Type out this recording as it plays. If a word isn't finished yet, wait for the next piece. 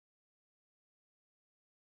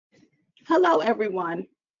Hello, everyone.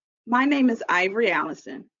 My name is Ivory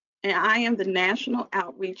Allison, and I am the National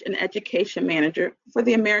Outreach and Education Manager for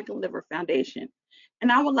the American Liver Foundation, and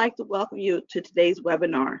I would like to welcome you to today's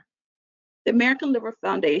webinar. The American Liver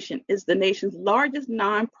Foundation is the nation's largest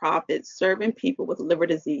nonprofit serving people with liver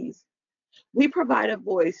disease. We provide a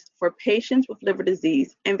voice for patients with liver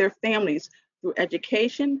disease and their families through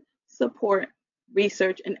education, support,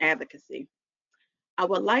 research, and advocacy. I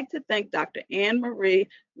would like to thank Dr. AnnMarie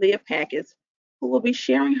Liapakis, who will be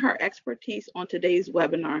sharing her expertise on today's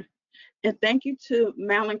webinar. And thank you to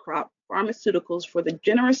Mallinckrodt Pharmaceuticals for the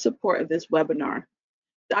generous support of this webinar.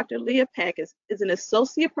 Dr. Liapakis is an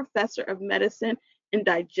associate professor of medicine in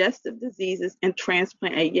digestive diseases and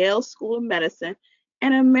transplant at Yale School of Medicine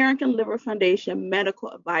and an American Liver Foundation Medical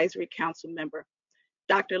Advisory Council member.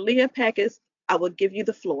 Dr. Liapakis, I will give you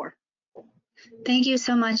the floor. Thank you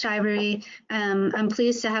so much, Ivory. I'm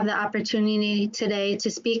pleased to have the opportunity today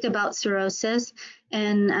to speak about cirrhosis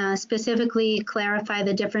and specifically clarify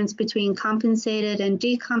the difference between compensated and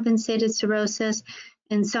decompensated cirrhosis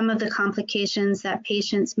and some of the complications that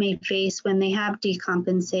patients may face when they have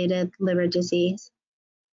decompensated liver disease.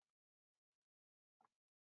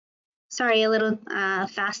 Sorry, a little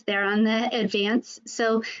fast there on the advance.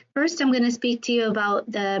 So first, I'm going to speak to you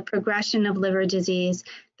about the progression of liver disease.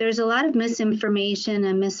 There's a lot of misinformation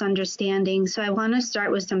and misunderstanding, so I want to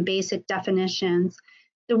start with some basic definitions.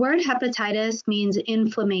 The word hepatitis means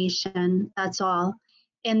inflammation, that's all.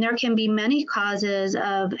 And there can be many causes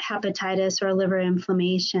of hepatitis or liver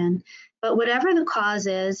inflammation. But whatever the cause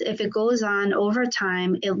is, if it goes on over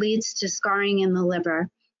time, it leads to scarring in the liver.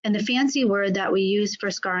 And the fancy word that we use for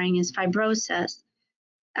scarring is fibrosis.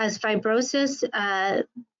 As fibrosis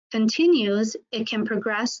continues, it can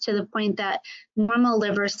progress to the point that normal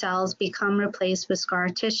liver cells become replaced with scar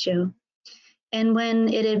tissue. And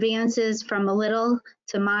when it advances from a little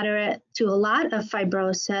to moderate to a lot of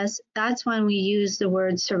fibrosis, that's when we use the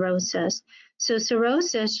word cirrhosis. So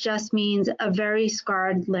cirrhosis just means a very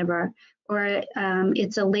scarred liver, or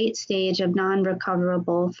it's a late stage of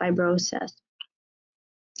non-recoverable fibrosis.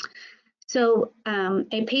 So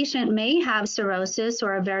a patient may have cirrhosis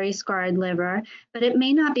or a very scarred liver, but it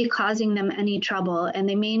may not be causing them any trouble, and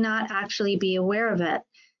they may not actually be aware of it.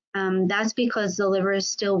 That's because the liver is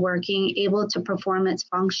still working, able to perform its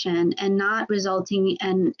function, and not resulting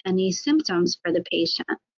in any symptoms for the patient.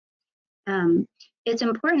 It's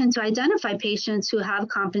important to identify patients who have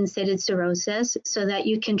compensated cirrhosis so that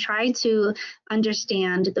you can try to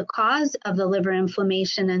understand the cause of the liver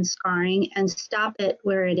inflammation and scarring and stop it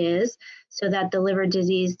where it is so that the liver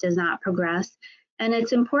disease does not progress. And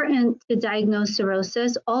it's important to diagnose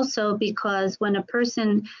cirrhosis also because when a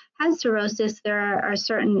person has cirrhosis, there are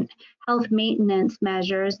certain health maintenance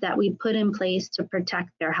measures that we put in place to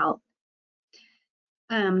protect their health.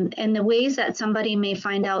 And the ways that somebody may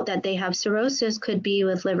find out that they have cirrhosis could be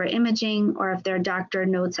with liver imaging, or if their doctor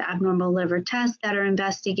notes abnormal liver tests that are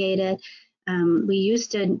investigated. We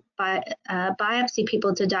used to biopsy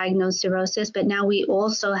people to diagnose cirrhosis, but now we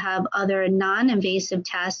also have other non-invasive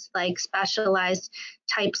tests like specialized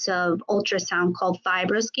types of ultrasound called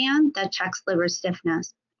FibroScan that checks liver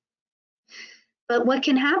stiffness. But what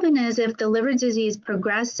can happen is if the liver disease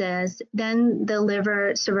progresses, then the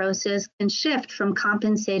liver cirrhosis can shift from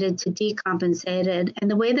compensated to decompensated.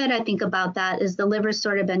 And the way that I think about that is the liver's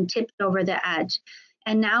sort of been tipped over the edge.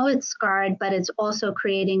 And now it's scarred, but it's also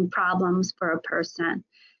creating problems for a person.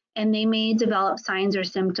 And they may develop signs or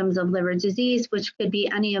symptoms of liver disease, which could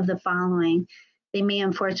be any of the following. They may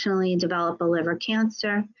unfortunately develop a liver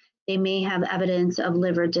cancer. They may have evidence of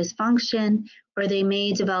liver dysfunction, or they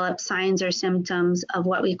may develop signs or symptoms of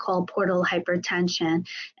what we call portal hypertension.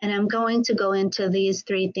 And I'm going to go into these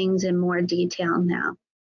three things in more detail now.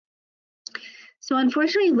 So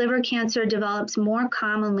unfortunately, liver cancer develops more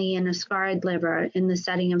commonly in a scarred liver in the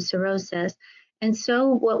setting of cirrhosis. And so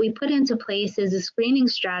what we put into place is a screening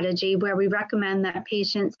strategy where we recommend that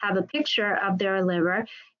patients have a picture of their liver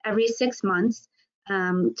every 6 months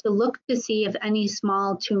to look to see if any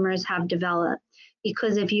small tumors have developed.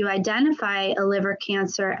 Because if you identify a liver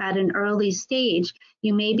cancer at an early stage,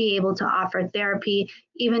 you may be able to offer therapy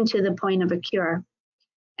even to the point of a cure.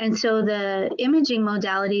 And so the imaging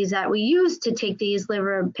modalities that we use to take these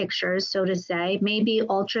liver pictures, so to say, may be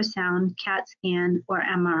ultrasound, CAT scan, or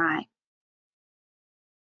MRI.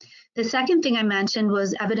 The second thing I mentioned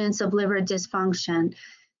was evidence of liver dysfunction.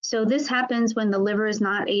 So this happens when the liver is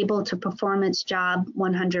not able to perform its job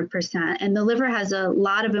 100%. And the liver has a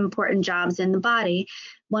lot of important jobs in the body.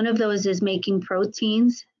 One of those is making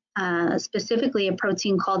proteins, specifically a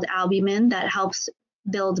protein called albumin that helps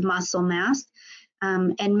build muscle mass.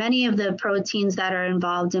 and many of the proteins that are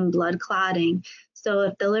involved in blood clotting. So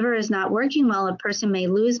if the liver is not working well, a person may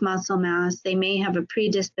lose muscle mass. They may have a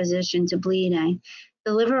predisposition to bleeding.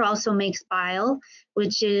 The liver also makes bile,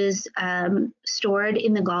 which is stored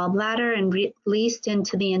in the gallbladder and released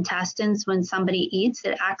into the intestines when somebody eats.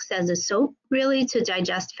 It acts as a soap, really, to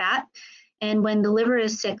digest fat. And when the liver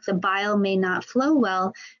is sick, the bile may not flow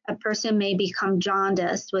well. A person may become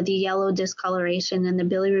jaundiced with a yellow discoloration, and the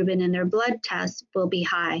bilirubin in their blood tests will be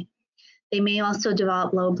high. They may also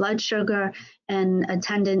develop low blood sugar and a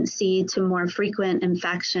tendency to more frequent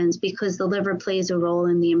infections because the liver plays a role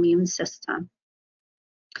in the immune system.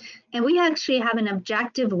 And we actually have an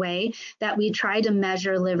objective way that we try to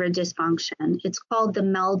measure liver dysfunction. It's called the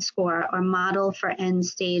MELD score, or Model for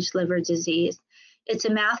End-Stage Liver Disease. It's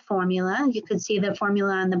a math formula. You could see the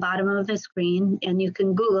formula on the bottom of the screen, and you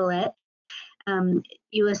can Google it.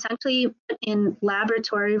 You essentially put in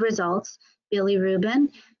laboratory results, bilirubin,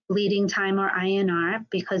 bleeding time, or INR,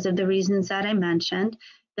 because of the reasons that I mentioned.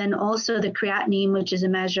 Then also the creatinine, which is a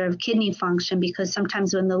measure of kidney function, because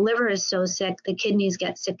sometimes when the liver is so sick, the kidneys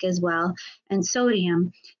get sick as well. And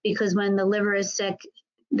sodium, because when the liver is sick,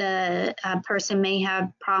 the person may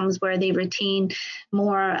have problems where they retain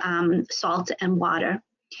more salt and water.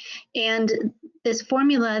 And this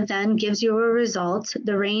formula then gives you a result.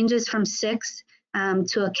 The range is from 6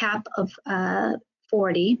 to a cap of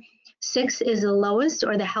 40. 6 is the lowest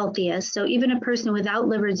or the healthiest. So even a person without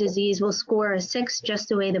liver disease will score a 6 just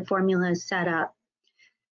the way the formula is set up.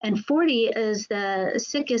 And 40 is the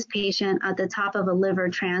sickest patient at the top of a liver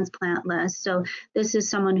transplant list. So this is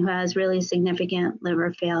someone who has really significant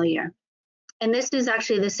liver failure. And this is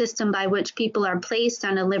actually the system by which people are placed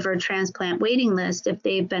on a liver transplant waiting list if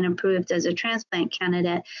they've been approved as a transplant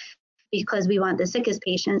candidate, because we want the sickest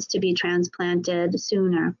patients to be transplanted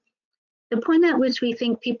sooner. The point at which we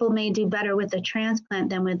think people may do better with a transplant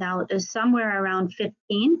than without is somewhere around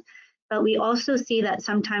 15, but we also see that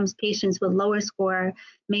sometimes patients with lower score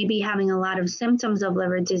may be having a lot of symptoms of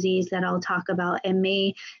liver disease that I'll talk about and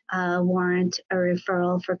may warrant a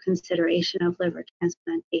referral for consideration of liver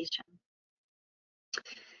transplantation.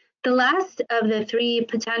 The last of the 3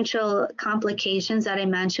 potential complications that I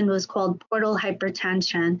mentioned was called portal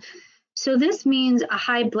hypertension. So this means a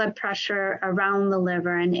high blood pressure around the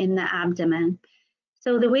liver and in the abdomen.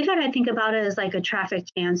 So the way that I think about it is like a traffic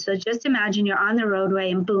jam. So just imagine you're on the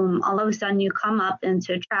roadway and boom, all of a sudden you come up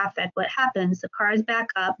into traffic. What happens? The cars back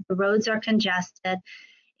up, the roads are congested,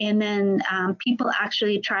 and then people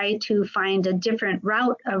actually try to find a different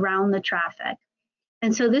route around the traffic.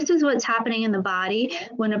 And so this is what's happening in the body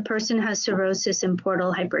when a person has cirrhosis and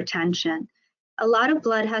portal hypertension. A lot of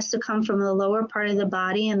blood has to come from the lower part of the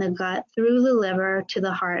body and the gut through the liver to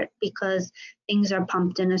the heart because things are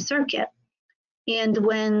pumped in a circuit. And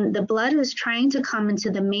when the blood is trying to come into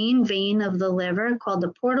the main vein of the liver called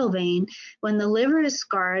the portal vein, when the liver is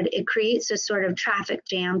scarred, it creates a sort of traffic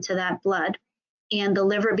jam to that blood, and the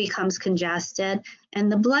liver becomes congested,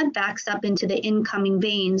 and the blood backs up into the incoming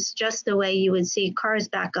veins just the way you would see cars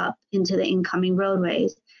back up into the incoming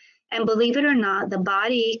roadways. And believe it or not, the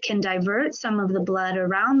body can divert some of the blood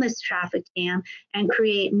around this traffic jam and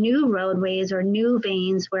create new roadways or new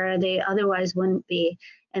veins where they otherwise wouldn't be.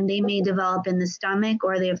 And they may develop in the stomach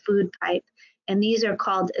or the food pipe. And these are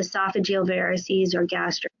called esophageal varices or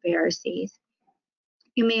gastric varices.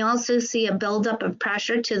 You may also see a buildup of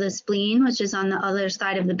pressure to the spleen, which is on the other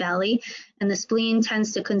side of the belly. And the spleen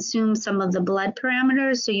tends to consume some of the blood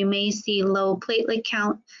parameters. So you may see low platelet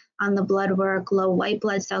count on the blood work, low white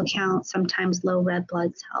blood cell count, sometimes low red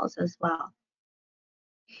blood cells as well.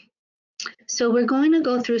 So we're going to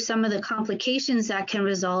go through some of the complications that can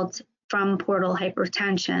result from portal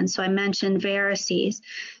hypertension. So I mentioned varices.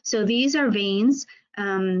 So these are veins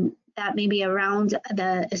that may be around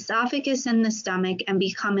the esophagus and the stomach and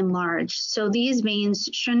become enlarged. So these veins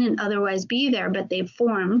shouldn't otherwise be there, but they've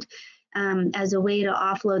formed as a way to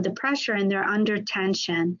offload the pressure, and they're under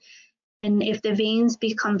tension. And if the veins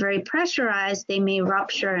become very pressurized, they may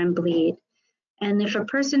rupture and bleed. And if a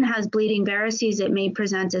person has bleeding varices, it may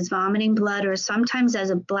present as vomiting blood or sometimes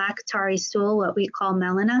as a black tarry stool, what we call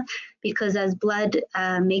melena, because as blood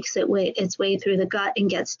makes its way through the gut and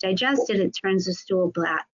gets digested, it turns the stool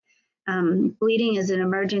black. Bleeding is an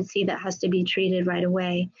emergency that has to be treated right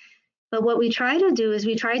away. But what we try to do is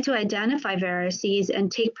we try to identify varices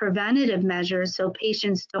and take preventative measures so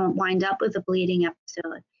patients don't wind up with a bleeding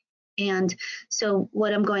episode. And so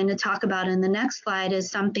what I'm going to talk about in the next slide is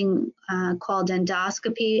something called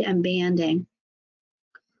endoscopy and banding.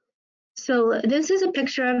 So this is a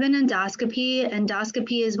picture of an endoscopy.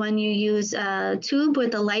 Endoscopy is when you use a tube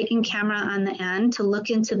with a light and camera on the end to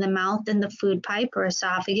look into the mouth and the food pipe or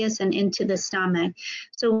esophagus and into the stomach.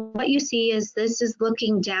 So what you see is this is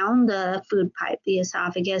looking down the food pipe, the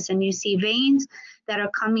esophagus, and you see veins that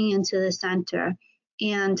are coming into the center.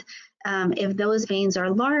 And if those veins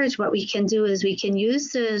are large, what we can do is we can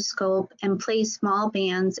use the scope and place small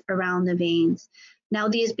bands around the veins. Now,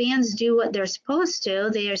 these bands do what they're supposed to.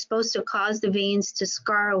 They are supposed to cause the veins to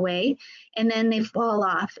scar away, and then they fall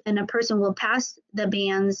off, and a person will pass the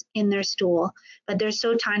bands in their stool, but they're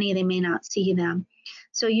so tiny they may not see them.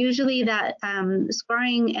 So usually that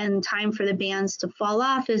scarring and time for the bands to fall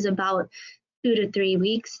off is about 2 to 3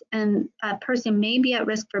 weeks, and a person may be at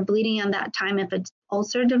risk for bleeding on that time if an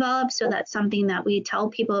ulcer develops, so that's something that we tell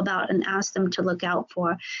people about and ask them to look out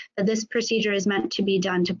for. But this procedure is meant to be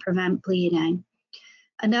done to prevent bleeding.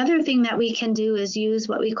 Another thing that we can do is use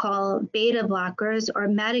what we call beta blockers or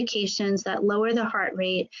medications that lower the heart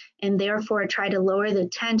rate and therefore try to lower the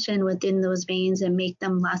tension within those veins and make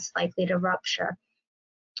them less likely to rupture.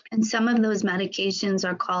 And some of those medications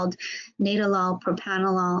are called nadolol,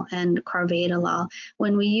 propranolol, and carvedilol.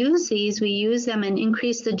 When we use these, we use them and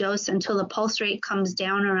increase the dose until the pulse rate comes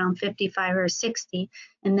down around 55 or 60,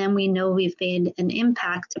 and then we know we've made an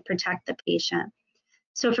impact to protect the patient.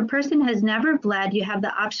 So if a person has never bled, you have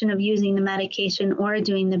the option of using the medication or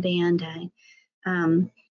doing the banding.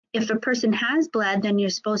 If a person has bled, then you're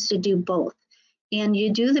supposed to do both. And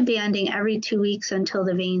you do the banding every 2 weeks until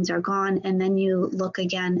the veins are gone, and then you look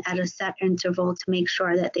again at a set interval to make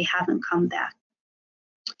sure that they haven't come back.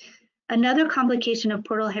 Another complication of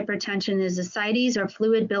portal hypertension is ascites or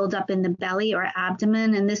fluid buildup in the belly or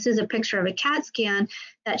abdomen. And this is a picture of a CAT scan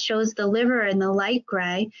that shows the liver in the light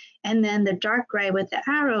gray. And then the dark gray with the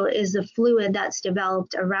arrow is the fluid that's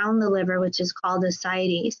developed around the liver, which is called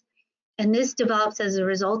ascites. And this develops as a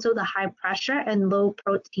result of the high pressure and low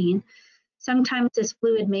protein. Sometimes this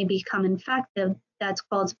fluid may become infected. That's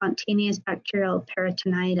called spontaneous bacterial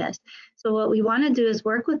peritonitis. So what we want to do is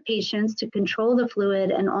work with patients to control the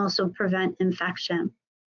fluid and also prevent infection.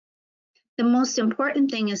 The most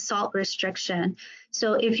important thing is salt restriction.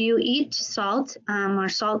 So if you eat salt or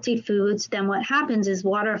salty foods, then what happens is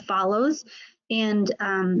water follows, and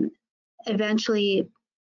eventually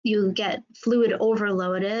you get fluid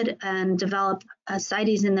overloaded and develop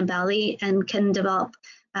ascites in the belly and can develop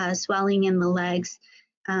swelling in the legs.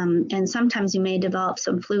 And sometimes you may develop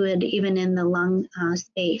some fluid even in the lung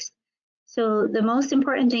space. So the most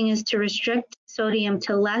important thing is to restrict sodium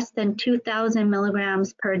to less than 2,000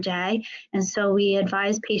 milligrams per day. And so we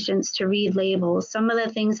advise patients to read labels. Some of the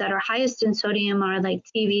things that are highest in sodium are like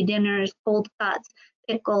TV dinners, cold cuts,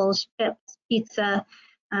 pickles, chips, pizza,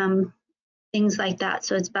 things like that.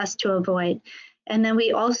 So it's best to avoid. And then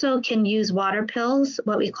we also can use water pills,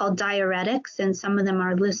 what we call diuretics, and some of them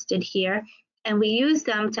are listed here. And we use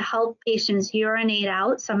them to help patients urinate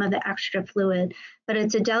out some of the extra fluid. But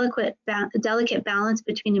it's a delicate balance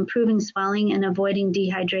between improving swelling and avoiding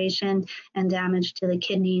dehydration and damage to the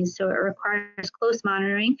kidneys. So it requires close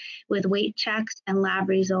monitoring with weight checks and lab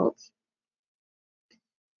results.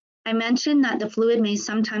 I mentioned that the fluid may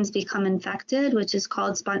sometimes become infected, which is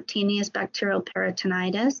called spontaneous bacterial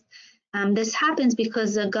peritonitis. This happens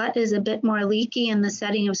because the gut is a bit more leaky in the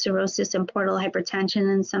setting of cirrhosis and portal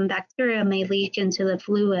hypertension, and some bacteria may leak into the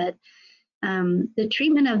fluid. The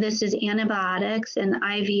treatment of this is antibiotics and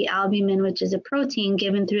IV albumin, which is a protein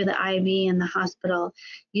given through the IV in the hospital,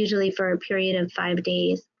 usually for a period of 5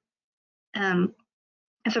 days.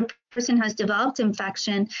 If a person has developed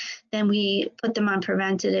infection, then we put them on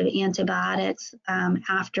preventative antibiotics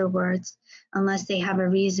afterwards, unless they have a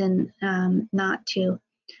reason not to.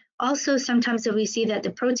 Also, sometimes if we see that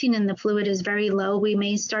the protein in the fluid is very low, we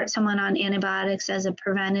may start someone on antibiotics as a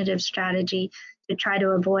preventative strategy to try to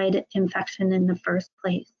avoid infection in the first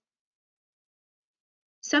place.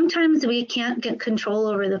 Sometimes we can't get control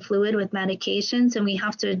over the fluid with medications and we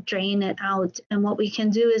have to drain it out. And what we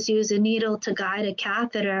can do is use a needle to guide a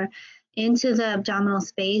catheter into the abdominal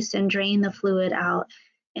space and drain the fluid out.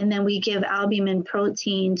 And then we give albumin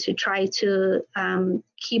protein to try to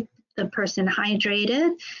keep the person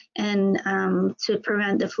hydrated and to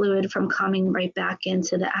prevent the fluid from coming right back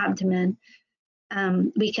into the abdomen.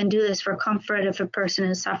 We can do this for comfort if a person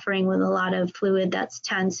is suffering with a lot of fluid that's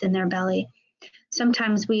tense in their belly.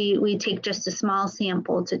 Sometimes we take just a small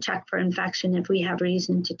sample to check for infection if we have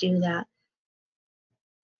reason to do that.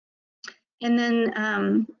 And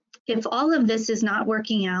then if all of this is not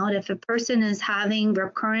working out, if a person is having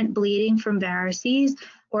recurrent bleeding from varices,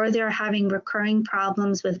 or they're having recurring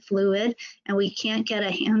problems with fluid and we can't get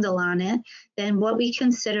a handle on it, then what we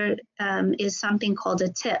consider is something called a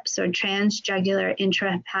TIPS, or transjugular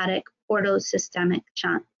intrahepatic portosystemic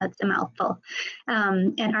shunt. That's a mouthful.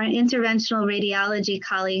 And our interventional radiology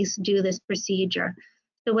colleagues do this procedure.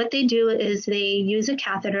 So what they do is they use a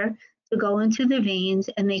catheter to go into the veins,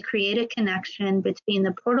 and they create a connection between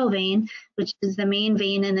the portal vein, which is the main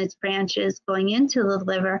vein and its branches going into the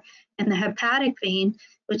liver, and the hepatic vein,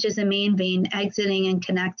 which is the main vein exiting and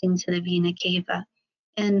connecting to the vena cava.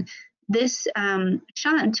 And this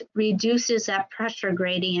shunt reduces that pressure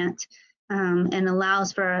gradient and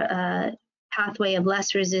allows for a pathway of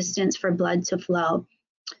less resistance for blood to flow.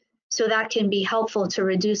 So that can be helpful to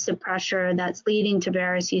reduce the pressure that's leading to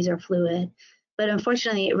varices or fluid. But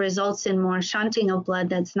unfortunately, it results in more shunting of blood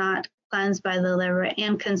that's not cleansed by the liver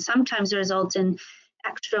and can sometimes result in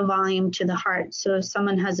extra volume to the heart. So if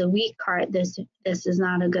someone has a weak heart, this is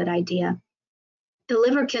not a good idea. The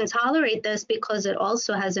liver can tolerate this because it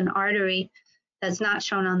also has an artery that's not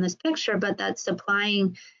shown on this picture, but that's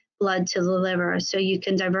supplying blood to the liver. So you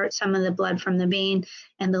can divert some of the blood from the vein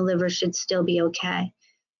and the liver should still be okay.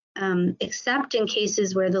 Except in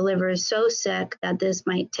cases where the liver is so sick that this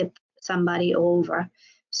might tip somebody over.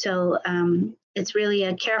 So it's really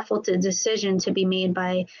a careful decision to be made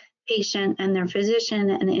by patient and their physician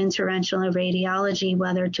and interventional radiology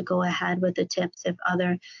whether to go ahead with the TIPS if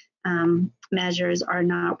other measures are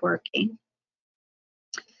not working.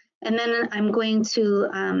 And then I'm going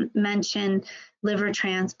to mention liver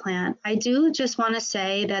transplant. I do just want to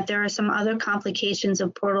say that there are some other complications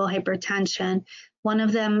of portal hypertension. One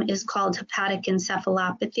of them is called hepatic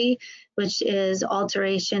encephalopathy, which is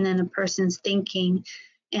alteration in a person's thinking.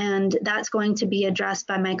 And that's going to be addressed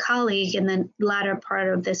by my colleague in the latter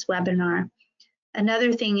part of this webinar.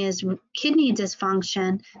 Another thing is kidney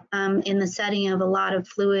dysfunction in the setting of a lot of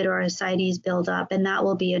fluid or ascites buildup, and that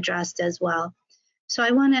will be addressed as well. So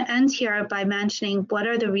I want to end here by mentioning what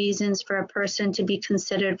are the reasons for a person to be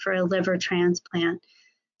considered for a liver transplant.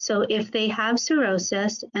 So if they have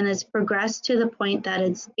cirrhosis and it's progressed to the point that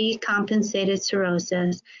it's decompensated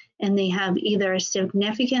cirrhosis, and they have either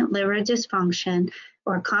significant liver dysfunction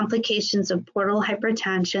or complications of portal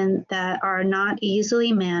hypertension that are not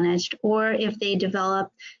easily managed, or if they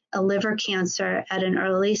develop a liver cancer at an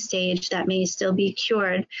early stage that may still be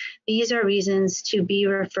cured, these are reasons to be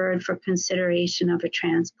referred for consideration of a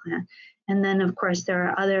transplant. And then, of course, there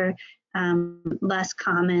are other less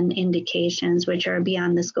common indications which are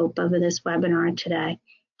beyond the scope of this webinar today.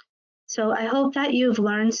 So I hope that you've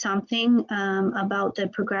learned something about the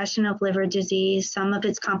progression of liver disease, some of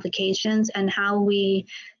its complications, and how we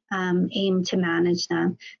aim to manage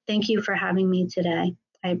them. Thank you for having me today.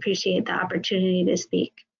 I appreciate the opportunity to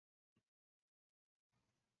speak.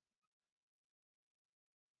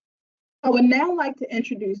 I would now like to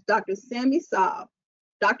introduce Dr. Sammy Saab.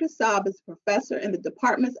 Dr. Saab is a professor in the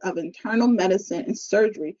Departments of Internal Medicine and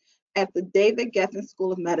Surgery at the David Geffen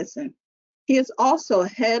School of Medicine. He is also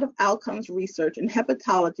head of outcomes research and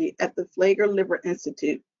hepatology at the Flagler Liver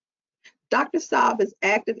Institute. Dr. Saab is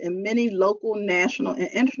active in many local, national, and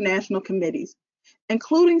international committees,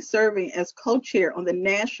 including serving as co-chair on the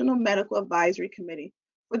National Medical Advisory Committee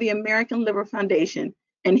for the American Liver Foundation,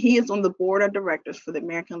 and he is on the board of directors for the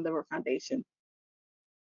American Liver Foundation.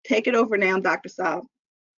 Take it over now, Dr. Saab.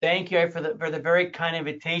 Thank you for the very kind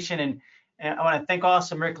invitation, and I want to thank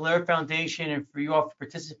also American Liver Foundation and for you all for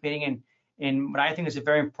participating in what I think is a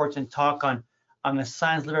very important talk on the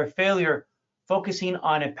signs of liver failure, focusing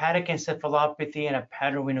on hepatic encephalopathy and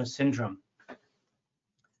hepatorenal syndrome.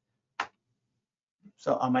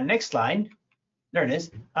 So on my next slide, there it is.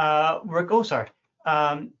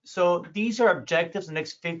 So these are objectives in the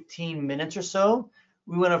next 15 minutes or so.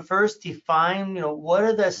 We want to first define, what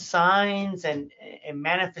are the signs and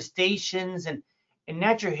manifestations and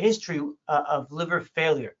natural history of liver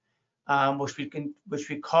failure, which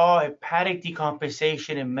we call hepatic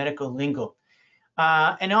decompensation in medical lingo.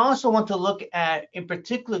 And I also want to look at, in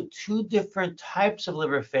particular, two different types of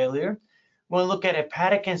liver failure. We want to look at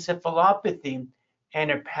hepatic encephalopathy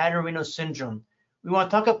and hepatorenal syndrome. We want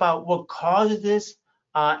to talk about what causes this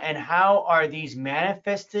and how are these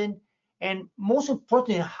manifested. And most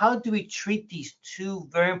importantly, how do we treat these two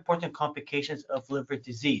very important complications of liver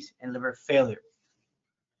disease and liver failure?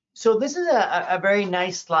 So this is a very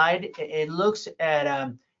nice slide. It looks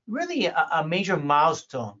at really a major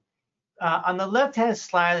milestone. On the left-hand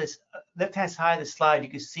side of the slide, you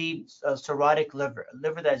can see a cirrhotic liver, a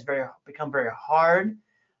liver that has become very hard,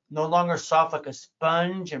 no longer soft like a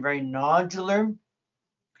sponge, and very nodular.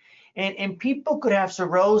 And people could have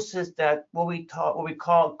cirrhosis that what we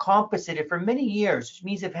call compensated for many years, which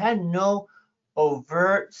means they've had no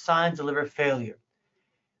overt signs of liver failure.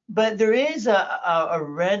 But there is a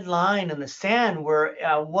red line in the sand where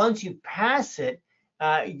once you pass it,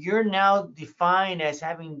 you're now defined as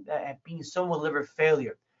having being someone with liver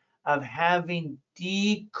failure, of having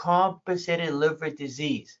decompensated liver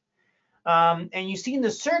disease. And you see in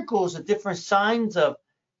the circles the different signs of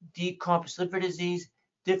decompensated liver disease,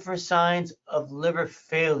 different signs of liver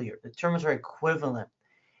failure. The terms are equivalent.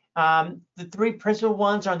 The three principal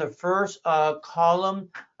ones are in the first column: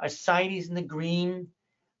 ascites in the green,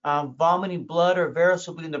 vomiting blood or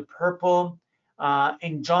variceal bleeding in the purple,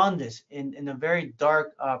 and jaundice in the very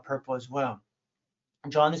dark purple as well.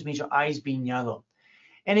 Jaundice means your eyes being yellow.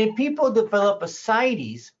 And if people develop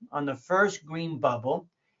ascites on the first green bubble,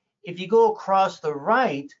 if you go across the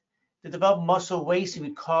right, they develop muscle wasting,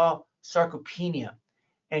 we call sarcopenia.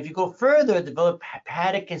 And if you go further, develop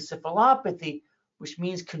hepatic encephalopathy, which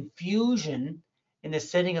means confusion in the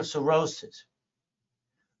setting of cirrhosis.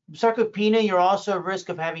 Sarcopenia, you're also at risk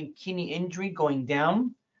of having kidney injury going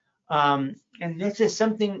down. And this is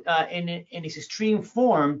something in its extreme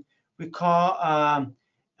form we call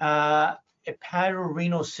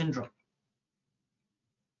Hepatorenal syndrome.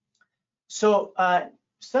 So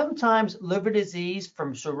sometimes liver disease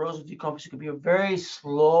from cirrhosis decompensation can be a very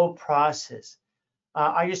slow process.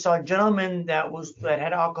 I just saw a gentleman that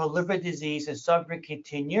had alcohol liver disease and suffering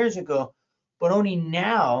 10 years ago, but only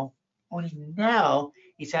now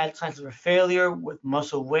he's had signs of liver failure with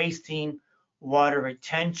muscle wasting, water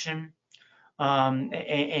retention,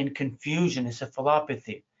 and confusion,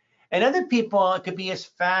 encephalopathy. And other people, it could be as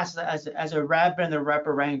fast as a rabbit in the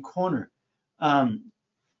wraparound corner,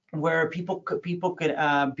 where people could be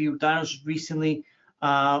diagnosed recently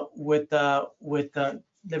with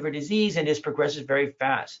liver disease, and this progresses very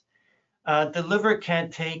fast. The liver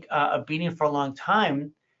can take a beating for a long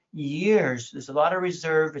time, years. There's a lot of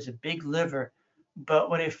reserve. It's a big liver, but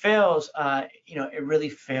when it fails, it really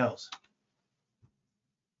fails.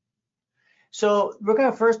 So we're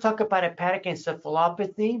going to first talk about hepatic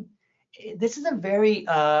encephalopathy. This is a very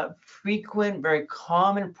frequent, very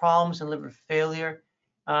common problem in liver failure,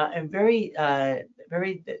 and very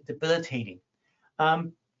debilitating.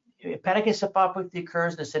 Hepatic encephalopathy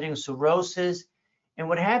occurs in the setting of cirrhosis, and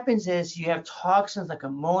what happens is you have toxins like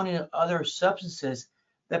ammonia and other substances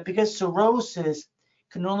that, because cirrhosis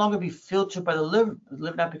can no longer be filtered by the liver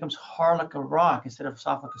now becomes hard like a rock instead of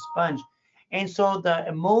soft like a sponge. And so the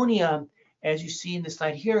ammonia, as you see in the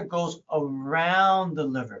slide here, goes around the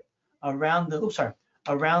liver, around the liver.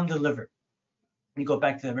 Let me go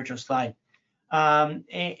back to the original slide. Around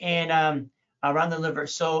the liver.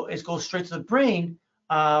 So it goes straight to the brain,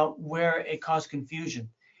 where it causes confusion.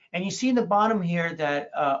 And you see in the bottom here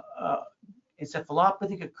that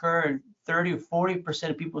encephalopathy can occur in 30 or 40%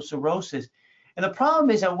 of people with cirrhosis. And the problem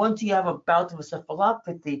is that once you have a bout of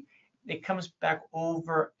encephalopathy, it comes back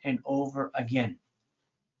over and over again.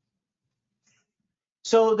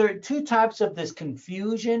 So there are two types of this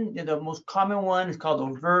confusion. The most common one is called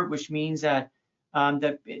overt, which means that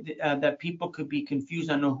that people could be confused,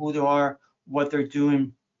 not know who they are, what they're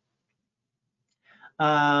doing,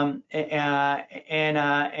 and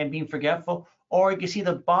being forgetful. Or you can see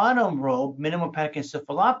the bottom row, minimal hepatic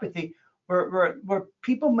encephalopathy, where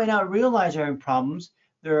people may not realize they're having problems.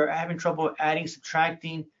 They're having trouble adding,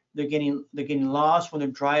 subtracting. They're getting lost when they're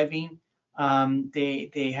driving.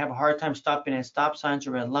 They have a hard time stopping at stop signs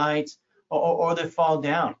or red lights, or they fall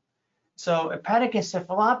down. So hepatic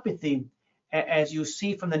encephalopathy, as you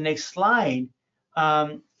see from the next slide,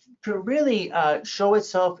 could really show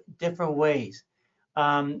itself different ways.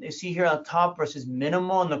 You see here on top versus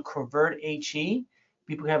minimal and the covert HE.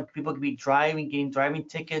 People could be driving, getting driving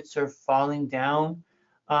tickets or falling down.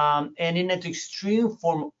 And in its extreme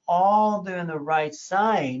form, all there on the right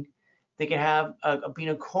side, they can have be in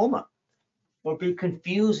a coma, or be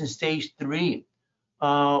confused in stage 3,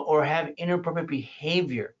 or have inappropriate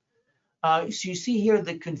behavior. So you see here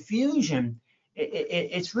the confusion,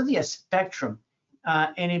 it's really a spectrum,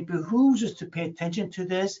 and it behooves us to pay attention to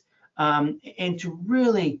this, and to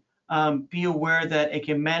really be aware that it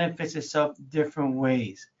can manifest itself different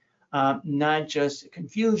ways, not just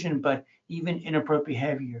confusion, but even inappropriate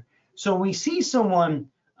behavior. So we see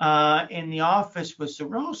someone in the office with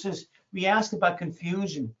cirrhosis, we ask about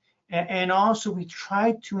confusion, and also we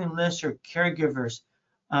try to enlist our caregivers,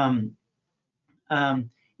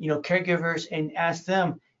 caregivers, and ask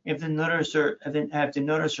them if they notice their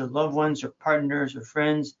loved ones or partners or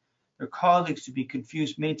friends, their colleagues to be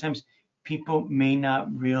confused. Many times people may not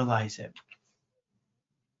realize it.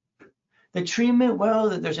 The treatment, well,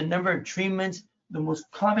 there's a number of treatments. The most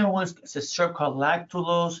common one is a syrup called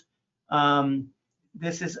lactulose.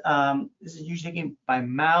 This is usually taken by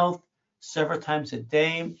mouth several times a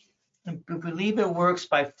day. And we believe it works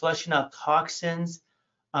by flushing out toxins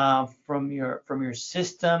from your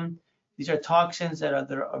system. These are toxins that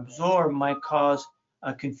are absorbed, might cause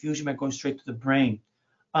confusion by going straight to the brain.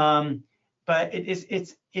 But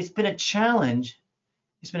it's been a challenge.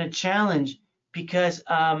 It's been a challenge because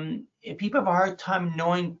people have a hard time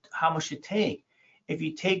knowing how much to take. If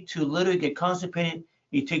you take too little, you get constipated.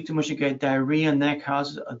 You take too much, you get diarrhea, and that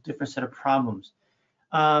causes a different set of problems.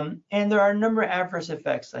 And there are a number of adverse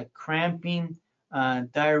effects like cramping,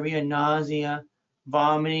 diarrhea, nausea,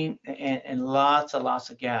 vomiting, and lots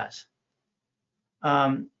of gas.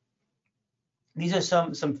 These are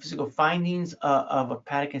some physical findings of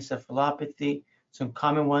hepatic encephalopathy, some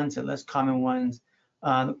common ones and less common ones.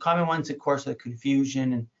 The common ones, of course, are the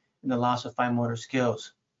confusion and the loss of fine motor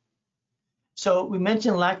skills. So we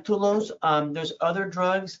mentioned lactulose. There's other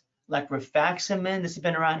drugs like rifaximin. This has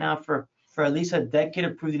been around now for at least a decade,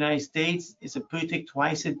 approved in the United States. It's a pill you take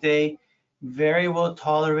twice a day, very well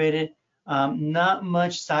tolerated, not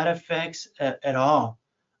much side effects at all.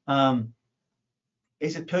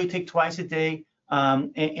 It's a pill you take twice a day,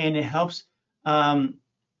 and it helps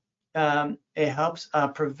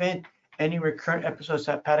prevent any recurrent episodes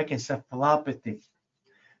of hepatic encephalopathy.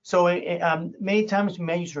 So many times we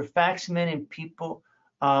may use rifaximin in people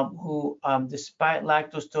who, despite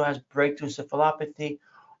lactose, still has breakthrough encephalopathy,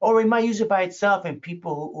 or we might use it by itself in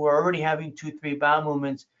people who are already having 2-3 bowel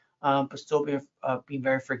movements, but still being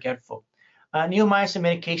very forgetful. Neomycin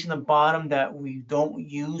medication at the bottom that we don't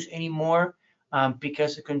use anymore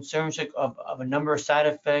because of concerns of a number of side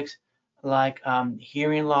effects like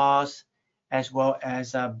hearing loss as well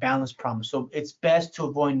as balance problems. So it's best to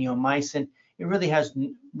avoid neomycin. It really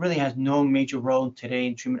has no major role today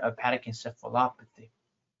in treatment of hepatic encephalopathy.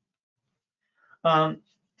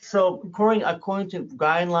 So according to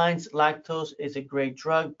guidelines, lactose is a great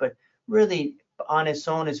drug, but really on its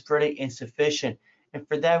own is very insufficient. And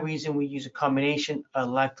for that reason, we use a combination of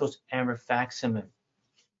lactose and rifaximin.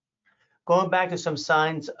 Going back to some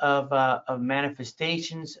signs of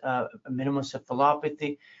manifestations, minimal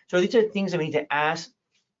encephalopathy. So these are things that we need to ask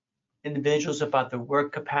individuals about their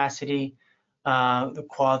work capacity, the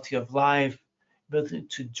quality of life, ability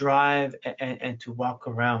to drive and to walk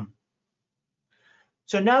around.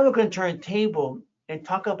 So now we're going to turn the table and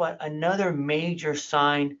talk about another major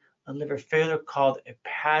sign of liver failure called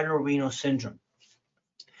hepatorenal syndrome.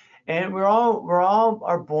 And we're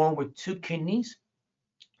all born with 2 kidneys.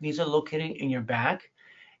 These are located in your back.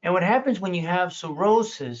 And what happens when you have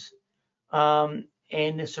cirrhosis, and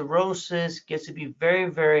the cirrhosis gets to be very,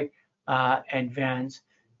 very advanced,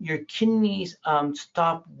 your kidneys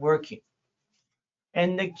stop working.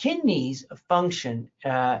 And the kidneys function,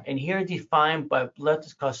 and here defined by blood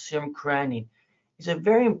test called serum creatinine, is a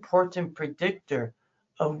very important predictor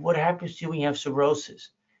of what happens to you when you have cirrhosis.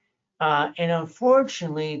 And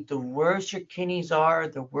unfortunately, the worse your kidneys are,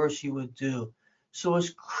 the worse you will do. So it's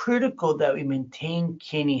critical that we maintain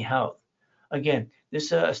kidney health. Again,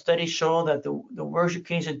 this study show that the worse your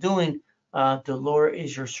kidneys are doing, the lower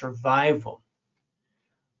is your survival.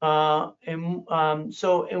 So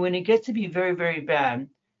when it gets to be very, very bad,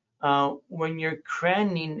 when your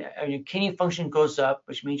creatinine, your kidney function goes up,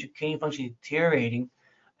 which means your kidney function is deteriorating,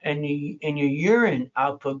 and your urine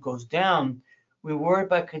output goes down, we worry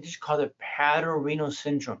about a condition called hepatorenal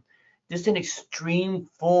syndrome. This is an extreme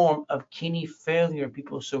form of kidney failure in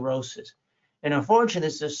people with cirrhosis. And unfortunately,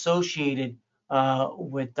 this is associated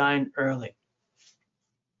with dying early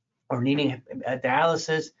or needing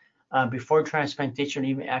dialysis before transplantation or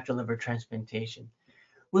even after liver transplantation.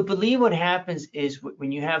 We believe what happens is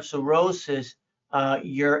when you have cirrhosis,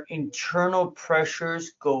 your internal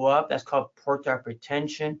pressures go up. That's called portal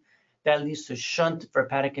hypertension. That leads to shunt for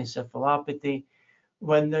hepatic encephalopathy.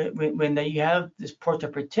 When you have this portal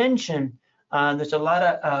hypertension, there's a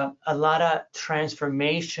lot of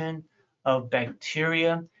transformation of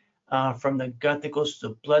bacteria from the gut that goes to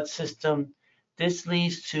the blood system. This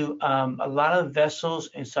leads to a lot of vessels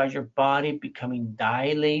inside your body becoming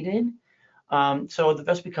dilated. So the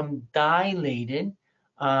vessels become dilated.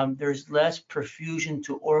 There's less perfusion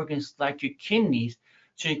to organs like your kidneys.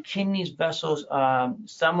 So your kidneys vessels,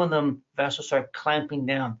 some of them vessels start clamping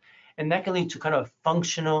down. And that can lead to kind of a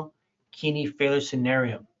functional kidney failure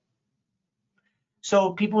scenario.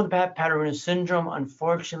 So people with hepatorenal syndrome,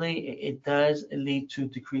 unfortunately, it does lead to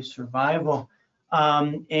decreased survival.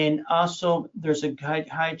 And also, there's a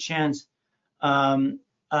high chance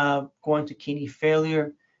of going to kidney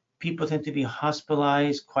failure People tend to be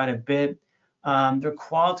hospitalized quite a bit. Their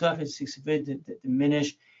quality of life is severely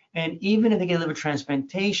diminished. And even if they get liver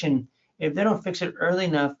transplantation, if they don't fix it early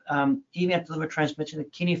enough, even after liver transplantation, the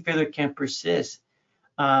kidney failure can persist.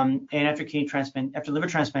 And after liver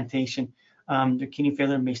transplantation, their kidney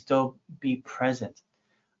failure may still be present.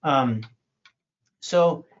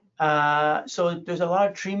 So there's a lot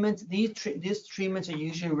of treatments. These treatments are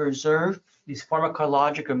usually reserved, these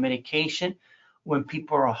pharmacologic or medication, when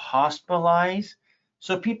people are hospitalized.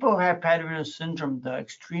 So people who have Hepatorenal syndrome, the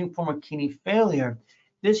extreme form of kidney failure,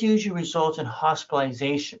 this usually results in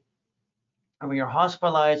hospitalization. And when you're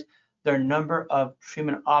hospitalized, there are a number of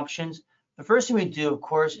treatment options. The first thing we do, of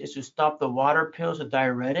course, is to stop the water pills or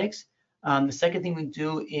diuretics. The second thing we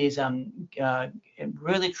do is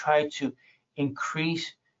really try to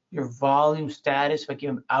increase your volume status by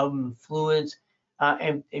giving albumin fluids.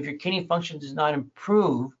 And if your kidney function does not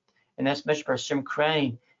improve, and that's measured by serum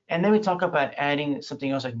creatinine, and then we talk about adding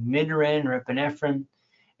something else like midodrine or epinephrine.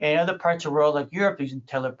 And other parts of the world, like Europe, using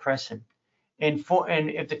telepressin. And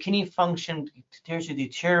if the kidney function continues to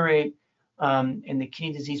deteriorate and the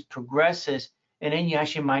kidney disease progresses, and then you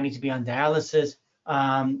actually might need to be on dialysis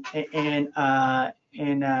and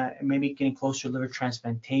maybe getting closer to liver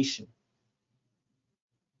transplantation.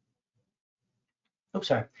 Oops,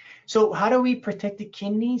 sorry. So how do we protect the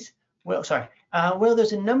kidneys? Well, well,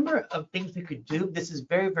 there's a number of things we could do. This is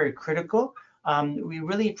very, very critical. We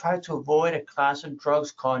really try to avoid a class of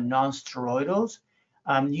drugs called non-steroidals.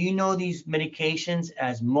 You know these medications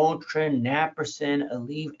as Motrin, Naproxen,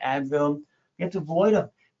 Aleve, Advil. You have to avoid them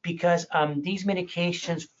because these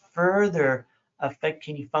medications further affect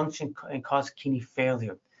kidney function and cause kidney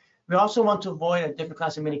failure. We also want to avoid a different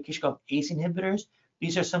class of medication called ACE inhibitors.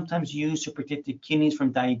 These are sometimes used to protect the kidneys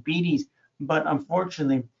from diabetes, but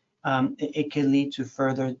unfortunately, it can lead to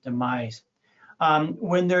further demise.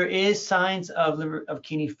 When there is signs of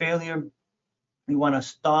kidney failure, we want to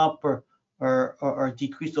stop or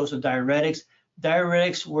decrease dose of diuretics.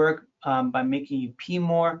 Diuretics work by making you pee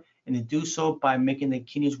more, and they do so by making the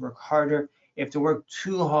kidneys work harder. If they work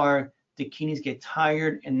too hard, the kidneys get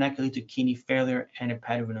tired, and that can lead to kidney failure and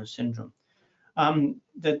hepatorenal syndrome.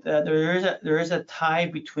 There is a tie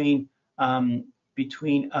between the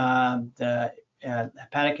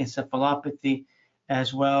hepatic encephalopathy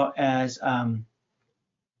as well as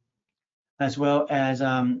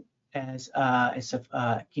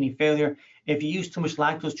kidney failure. If you use too much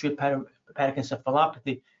lactose to hepatic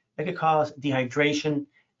encephalopathy, that could cause dehydration,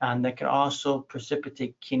 and that can also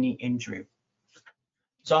precipitate kidney injury.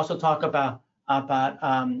 Let's also talk about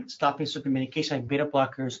stopping certain medications like beta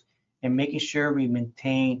blockers and making sure we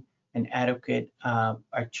maintain an adequate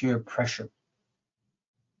arterial pressure.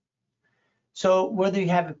 So whether you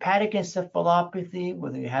have hepatic encephalopathy,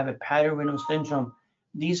 whether you have hepatorenal syndrome,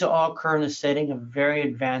 these all occur in the setting of very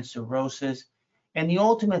advanced cirrhosis, and the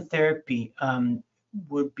ultimate therapy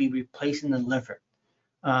would be replacing the liver.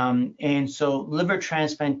 And so liver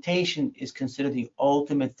transplantation is considered the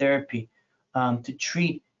ultimate therapy to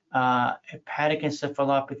treat hepatic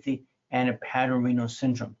encephalopathy and hepatorenal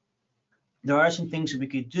syndrome. There are some things that we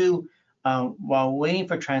could do while waiting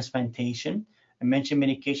for transplantation. I mentioned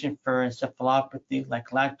medication for encephalopathy like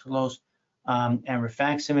lactulose and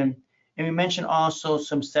rifaximin. And we mentioned also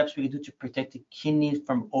some steps we could do to protect the kidneys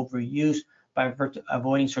from overuse by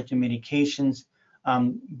avoiding certain medications,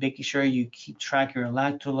 making sure you keep track of your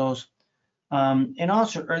lactulose, and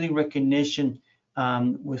also early recognition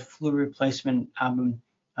with fluid replacement albumin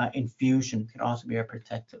infusion can also be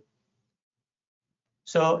protective.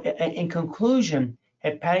 So in conclusion,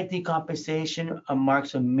 hepatic decompensation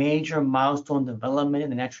marks a major milestone development in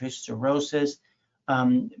the natural history of cirrhosis.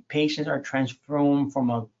 Patients are transformed from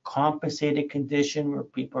a compensated condition where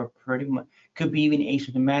people are pretty much, could be even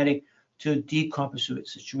asymptomatic, to a decompensated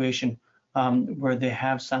situation where they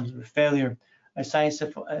have signs of failure.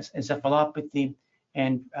 Encephalopathy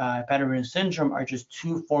and hepatorenal syndrome are just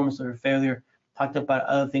two forms of failure. Talked about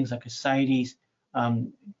other things like ascites,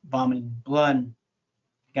 vomiting blood,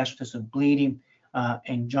 gastrointestinal bleeding,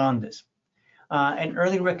 and jaundice. And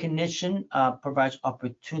early recognition provides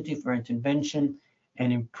opportunity for intervention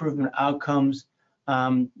and improvement outcomes.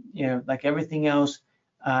 Like everything else,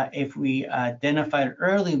 if we identify it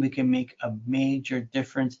early, we can make a major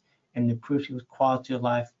difference and improve people's quality of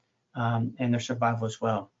life and their survival as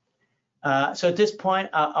well. So at this point,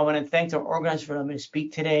 I want to thank the organizers for letting me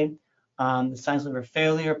speak today on the signs of liver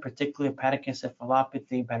failure, particularly hepatic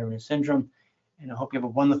encephalopathy, hepatorenal syndrome, and I hope you have a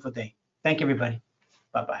wonderful day. Thank you, everybody.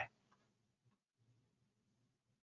 Bye-bye.